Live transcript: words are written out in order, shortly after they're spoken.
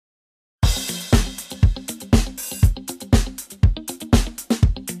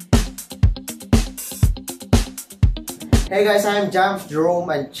Hey guys, I'm Jams Jerome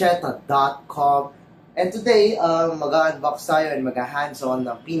and Cheta.com, and today mag-unbox tayo and mag-hands-on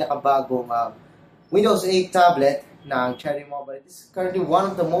ng pinakabagong Windows 8 tablet ng Cherry Mobile. This is currently one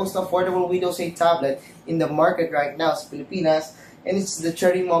of the most affordable Windows 8 tablet in the market right now sa Pilipinas, and it's the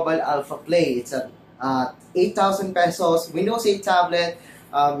Cherry Mobile Alpha Play. It's a 8,000 pesos Windows 8 tablet.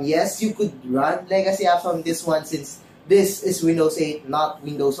 Yes, you could run legacy apps on this one since this is Windows 8, not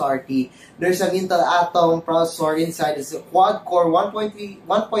Windows RT. There's an Intel Atom processor inside. It's a quad-core 1.33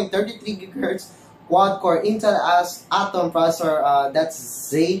 GHz quad-core Intel Atom processor. That's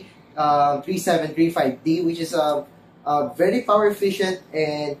Z3735D, which is very power efficient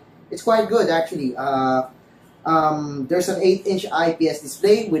and it's quite good actually. There's an 8-inch IPS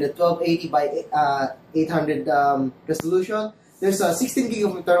display with a 1280 by 800 resolution. There's a 16 GB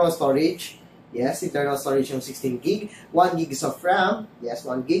of internal storage. Yes, internal storage yung 16 GB. 1 GB of RAM. Yes,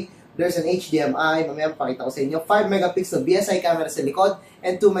 1 GB. There's an HDMI. Mamaya pakita ko sa inyo. 5 megapixel BSI camera sa likod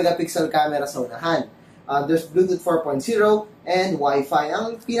and 2 megapixel camera sa unahan. There's Bluetooth 4.0 and Wi-Fi.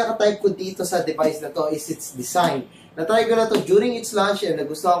 Ang pinaka-type ko dito sa device na to is its design. Na-try ko na to during its launch and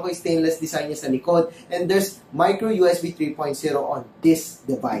nagustuhan ko yung stainless design niya sa likod. And there's micro USB 3.0 on this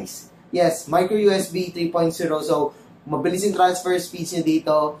device. Yes, micro USB 3.0. So, mabilis yung transfer speeds niya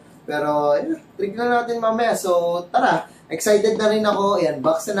dito. Pero, trick na natin mamaya. So, tara. Excited na rin ako.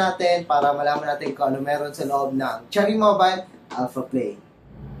 I-unbox na natin para malaman natin kung ano meron sa loob ng Cherry Mobile Alpha Play.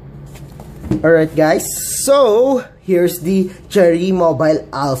 Alright guys, so here's the Cherry Mobile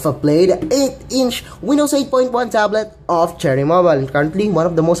Alpha Play, the 8-inch Windows 8.1 tablet of Cherry Mobile. And currently, one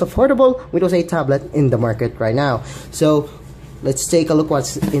of the most affordable Windows 8 tablet in the market right now. So, let's take a look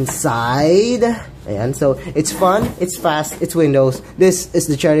what's inside. Ayan, so it's fun, it's fast, it's Windows. This is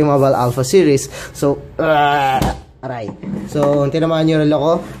the Cherry Mobile Alpha series. So, aray. So, tinamaan nyo relo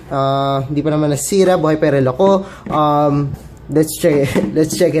ko. Hindi pa naman nasira, buhay pa relo ko. Let's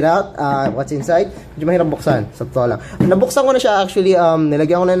check it out. What's inside? Medyo mahirap buksan. Sa totoo lang. Nabuksan ko na siya actually.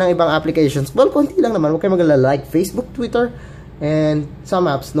 Nilagyan ko na ng ibang applications. Well, konti lang naman. Huwag kayo mag-like. Facebook, Twitter, and some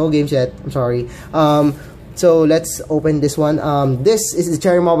apps. No games yet. I'm sorry. So let's open this one. This is the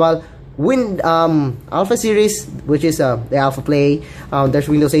Cherry Mobile Alpha series, which is the Alpha Play. There's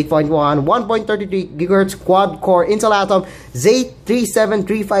Windows 8.1, 1.33 GHz quad-core Intel Atom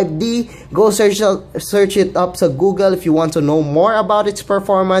Z3735D. Go search it up sa Google if you want to know more about its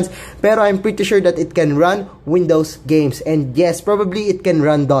performance. Pero I'm pretty sure that it can run Windows games. And yes, probably it can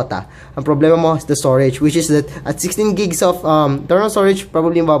run Dota. Ang problema mo is the storage, which is that at 16 gigs of internal storage,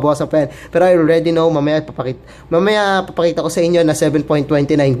 probably mababawasan pa yan. Pero I already know, mamaya papakita ko sa inyo na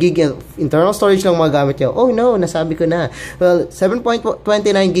 7.29 gig internal storage lang magagamit nyo. Oh no, nasabi ko na. Well, 7.29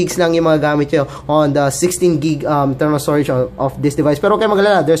 gigs lang yung magagamit nyo on the 16 gig internal storage of this device. Pero okay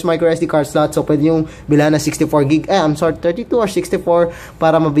magalala, there's micro SD card slot, so pwede yung bilahan ng 64 gig. I'm sorry, 32 or 64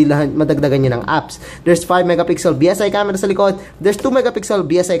 para madagdagan nyo ng apps. There's 5 megapixel BSI camera sa likod. There's 2 megapixel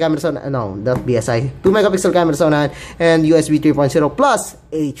BSI camera sa no, not BSI. 2 megapixel camera sa unahan and USB 3.0 plus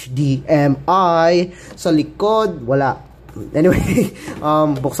HDMI sa likod. Wala. Anyway,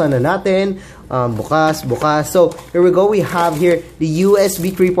 buksan na natin. Bukas. So, here we go. We have here the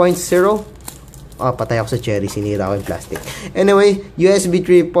USB 3.0. Patay ako sa cherry. Sinira ko yung plastic. Anyway, USB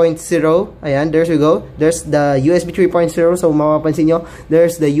 3.0. Ayan, there we go. There's the USB 3.0. So, mapapansin nyo,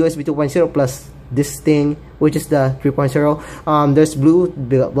 there's the USB 2.0 plus this thing, which is the 3.0. There's blue,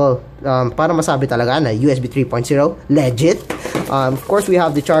 well, para masabi talaga na USB 3.0. Legit. Of course, we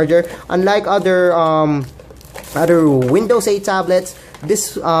have the charger. Unlike other Windows 8 tablets,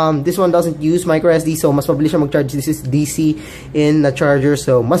 this one doesn't use micro SD, so mas mabilis siya mag-charge. This is DC in the charger,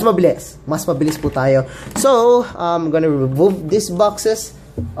 so mas mabilis po tayo. So I'm gonna remove these boxes.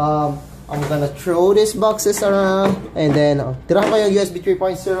 I'm gonna throw these boxes around, and then tira ko yung USB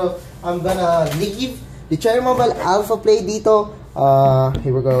 3.0. I'm gonna leave the Cherry Mobile Alpha Play dito.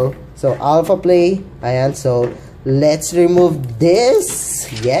 Here we go. So Alpha Play, ayan. So let's remove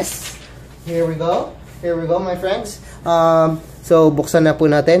this. Yes, here we go. Here we go, my friends. So, buksan na po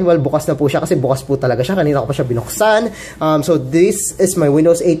natin. Well, bukas na po siya kasi bukas po talaga siya. Kanina ko pa siya binuksan. So, this is my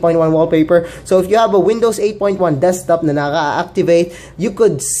Windows 8.1 wallpaper. So, if you have a Windows 8.1 desktop na naka-activate, you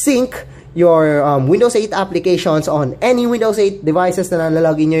could sync your Windows 8 applications on any Windows 8 devices na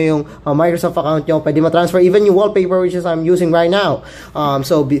nalalagin nyo yung Microsoft account nyo. Pwede ma-transfer even yung wallpaper which is I'm using right now.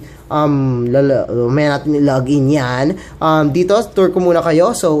 May natin login yan. Dito, tour ko muna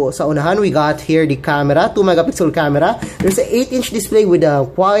kayo. So, sa unahan, we got here the camera, 2 megapixel camera. There's an 8-inch display with a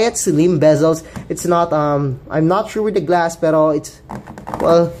quiet, slim bezels. It's not, I'm not sure with the glass, pero it's,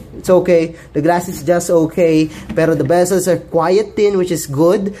 well, it's okay. The glass is just okay. Pero the bezels are quiet thin, which is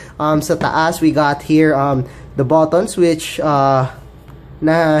good. Sa taas, we got here the buttons which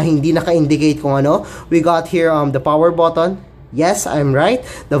na hindi naka-indicate kung ano. We got here the power button. Yes, I'm right.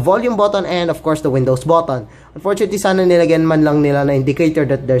 The volume button and of course the Windows button. Unfortunately, sana nilagyan man lang nila na indicator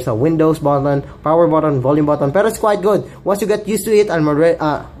that there's a Windows button, power button, volume button. Pero it's quite good. Once you get used to it,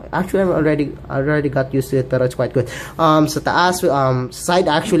 actually I'm already got used to it, pero it's quite good. Sa taas, side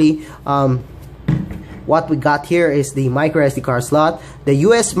actually, what we got here is the micro SD card slot, the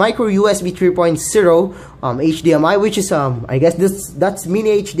micro USB 3.0 HDMI, which is I guess that's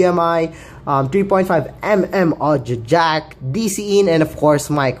mini HDMI, 3.5 mm audio jack, DC in, and of course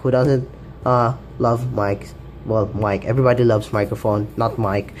mic. Who doesn't love mics? Well, mic. Everybody loves microphone, not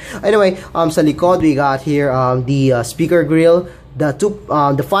mic. Anyway, sa likod we got here the speaker grill, the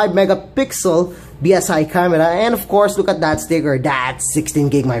 5 megapixel BSI camera, and of course, look at that sticker. That's 16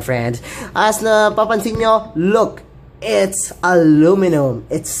 gig, my friends. As napapansin nyo, look, it's aluminum.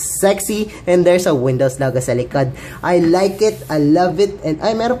 It's sexy, and there's a Windows logo sa likod. I like it. I love it. And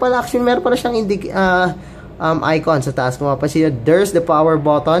ay, meron pala siyang icon sa taas. Kung mapapansin nyo, there's the power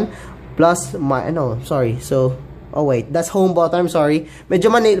button plus so oh wait, that's home button. I'm sorry, medyo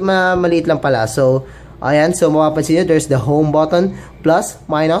maliit lang pala. So ayan, so mapapansin nyo, there's the home button plus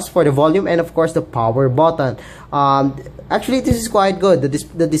minus for the volume, and of course the power button. Actually, this is quite good.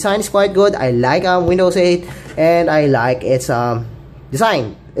 The design is quite good. I like Windows 8, and I like its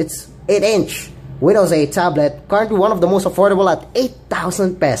design. It's 8-inch Windows 8 tablet, currently one of the most affordable at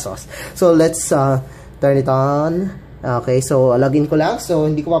 8,000 pesos. So let's turn it on. Okay, so login ko lang. So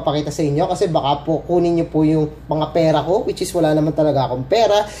hindi ko mapakita sa inyo kasi baka po kunin nyo po yung mga pera ko, which is wala naman talaga akong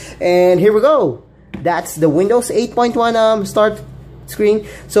pera. And here we go. That's the Windows 8.1 start screen.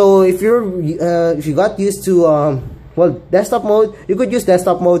 So if you got used to desktop mode, you could use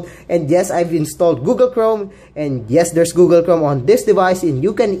desktop mode. And yes, I've installed Google Chrome, and yes, there's Google Chrome on this device, and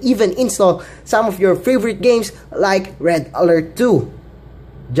you can even install some of your favorite games like Red Alert 2.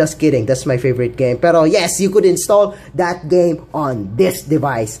 Just kidding, that's my favorite game. Pero yes, you could install that game on this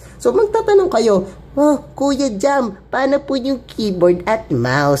device. So magtatanong kayo, Kuya Jam, paano po yung keyboard at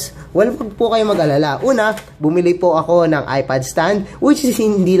mouse? Well, wag po kayo mag-alala. Una, bumili po ako ng iPad stand, which is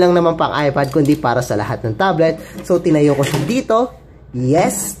hindi lang naman pang iPad, kundi para sa lahat ng tablet. So tinayo ko siya dito.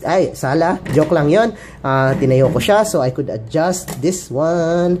 Yes, ay, sala, joke lang yon. Tinayo ko siya, so I could adjust this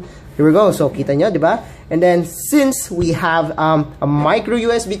one. Here we go. So kita nyo, di ba? And then since we have a micro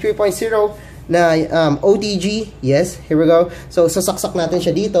USB 3.0 na OTG, yes, here we go. So sasaksak natin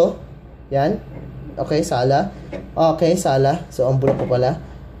siya dito. Yan. Okay, sala. Okay, sala. So ang bulok ko pala.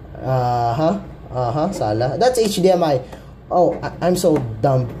 Sala. That's HDMI. Oh, I'm so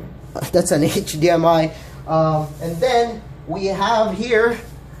dumb. That's an HDMI. And then we have here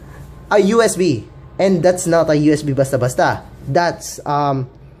a USB. And that's not a USB basta-basta. That's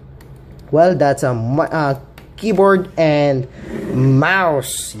that's a keyboard and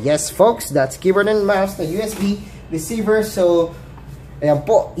mouse. Yes, folks, that's keyboard and mouse, the USB receiver. So, ayan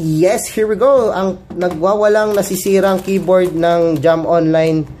po. Yes, here we go. Ang nagwawalang nasisirang keyboard ng Jam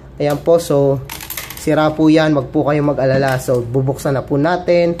Online. Ayan po. So, sira po yan. Wag po kayong mag-alala. So, bubuksan na po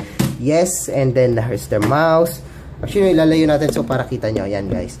natin. Yes, and then here's the mouse. Actually, ilalayo natin so para kita nyo.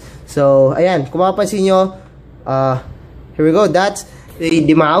 Ayan, guys. So, ayan. Kung mapapansin nyo, here we go. That's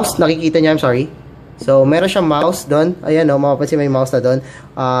the mouse, nakikita niya, I'm sorry. So, meron siyang mouse doon. Ayan, mapapansin may mouse na doon.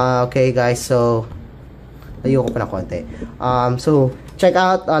 Okay, guys. So, ayoko pa na konti. So,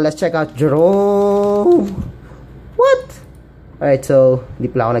 let's check out Jerome. What? Alright, so, hindi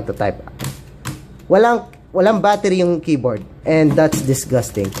pala ako nagtatype. Walang battery yung keyboard. And that's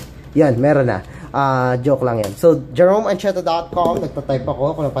disgusting. Yan, meron na. Joke lang yan. So, JeromeAncheta.com, nagtatype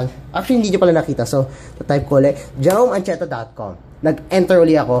ako. Actually, hindi nyo pala nakita. So, tatype ko ulit. JeromeAncheta.com. Nag-enter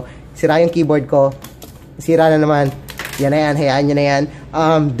uli ako. Sira yung keyboard ko. Sira na naman. Yan na yan. Hayaan nyo na yan.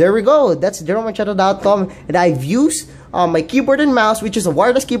 There we go. That's JeromeAncheta.com. And I've used my keyboard and mouse, which is a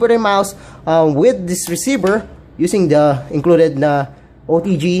wireless keyboard and mouse with this receiver using the included na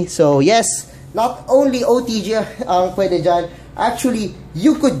OTG. So, yes, not only OTG ang pwede dyan. Actually,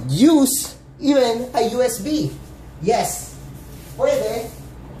 you could use even a USB. Yes. Pwede.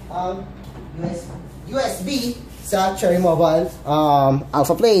 USB sa Cherry Mobile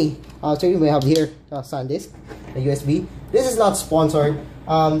Alpha Play. So we have here SanDisk, a USB. This is not sponsored.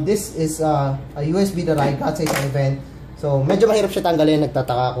 This is a USB that I got sa isang event. So medyo mahirap siya tanggalin,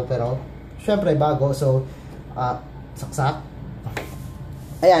 nagtataka ako, pero syempre bago. So saksak.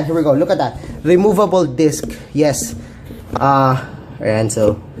 Ayan, here we go. Look at that. Removable disc. Yes. Ayan,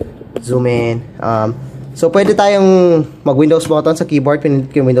 so zoom in. So pwede tayong mag Windows button sa keyboard.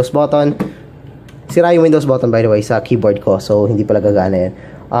 Pinindot ko yung Windows button. Sira yung Windows button, by the way, sa keyboard ko. So, hindi pala gagana yan.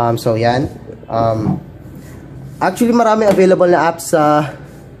 So, yan. Actually, marami available na apps sa...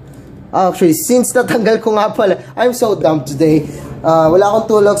 actually, since natanggal ko nga pala, I'm so dumb today. Wala akong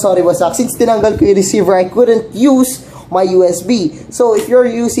tulog, sorry wasak. Since tinanggal ko yung receiver, I couldn't use my USB. So, if you're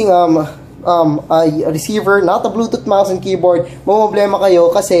using a receiver, not a Bluetooth mouse and keyboard, problema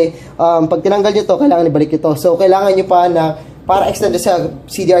kayo kasi pag tinanggal nyo to, kailangan ibalik nyo to. So, kailangan nyo pa na para extend sa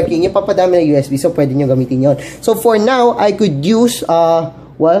CDR key, yung papadami ng USB. So, pwede nyo gamitin yon. So, for now, I could use,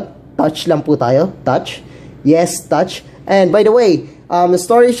 well, touch lang po tayo. Touch. Yes, touch. And by the way,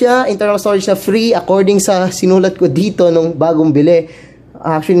 storage siya, internal storage siya free according sa sinulat ko dito nung bagong bili.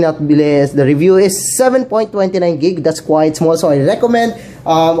 Actually, not bili. The review is 7.29 gig. That's quite small. So, I recommend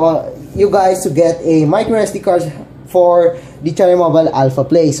you guys to get a micro SD card for the Cherry Mobile Alpha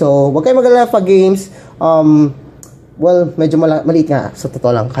Play. So, wag kayo mag-alala pa games. Well, medyo maliit nga. Sa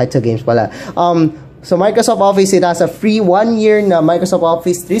totoo lang, kahit sa games pala. So, Microsoft Office, it has a free 1 year na Microsoft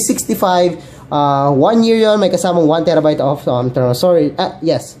Office 365. 1 year yon, may kasamang 1 terabyte of internal storage.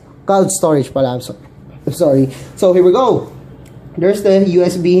 Yes, cloud storage pala. I'm sorry. So, here we go. There's the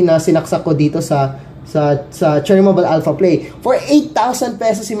USB na sinaksak ko dito sa Cherry Mobile Alpha Play. For 8,000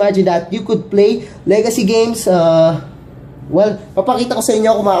 pesos, imagine that. You could play legacy games. Well, papakita ko sa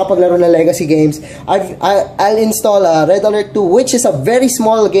inyo kung makakapaglaro ng legacy games. I'll install Red Alert 2, which is a very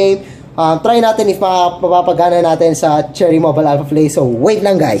small game. Try natin if mapapagana natin sa Cherry Mobile Alpha Play. So, wait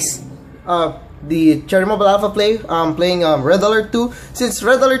lang guys. The Cherry Mobile Alpha Play, playing Red Alert 2. Since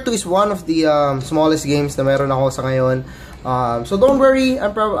Red Alert 2 is one of the smallest games na meron ako sa ngayon, so don't worry,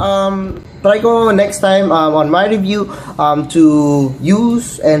 try ko next time on my review to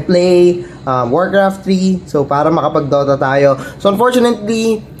use and play Warcraft 3, so para makapag-Dota tayo. So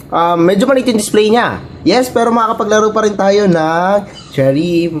unfortunately, medyo maliit yung display niya. Yes, pero makakapaglaro pa rin tayo ng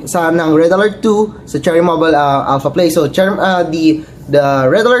Red Alert 2 sa Cherry Mobile Alpha Play. So the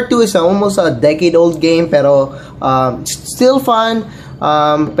Red Alert 2 is almost a decade-old game, pero still fun.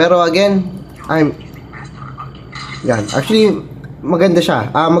 Pero again, actually, maganda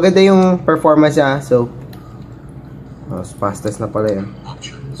siya. Maganda yung performance niya. So, fastest na pala yun.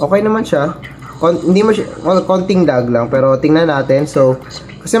 Okay naman siya. Hindi mo siya, konting lag lang, pero tingnan natin. So,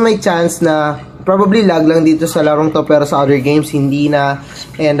 kasi may chance na probably lag lang dito sa larong to, pero sa other games hindi na.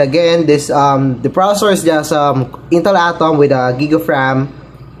 And again, this the processor is just Intel Atom with a gig of RAM.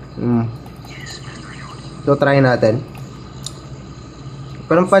 So try natin.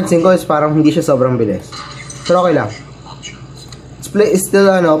 Pero pansin ko is parang hindi siya sobrang bilis. Pero okay lang. It's still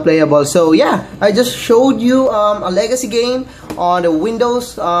playable. So yeah, I just showed you a legacy game on the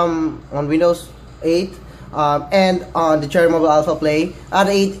Windows 8 and on the Cherry Mobile Alpha Play at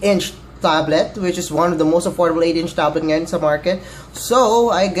 8-inch tablet, which is one of the most affordable 8-inch tablet ngayon sa market. So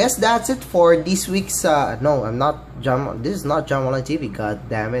I guess that's it for this week's no, I'm not Jam. This is not Jam Online TV, god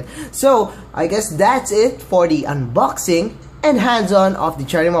damn it. So I guess that's it for the unboxing and hands-on of the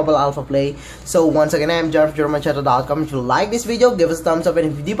Cherry Mobile Alpha Play. So once again, I'm John from GermanChatter.com. If you like this video, give us a thumbs up,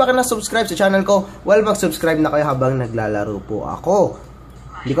 and if hindi pa ka na-subscribe sa channel ko, well, mag-subscribe na kayo habang naglalaro po ako.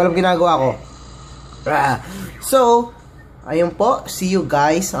 Hindi ko alam ginagawa ko. So ayun po, see you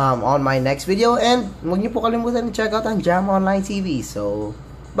guys on my next video, and huwag niyo po kalimutan i-check out ang Jam Online TV. So,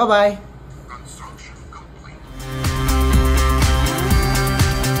 bye-bye!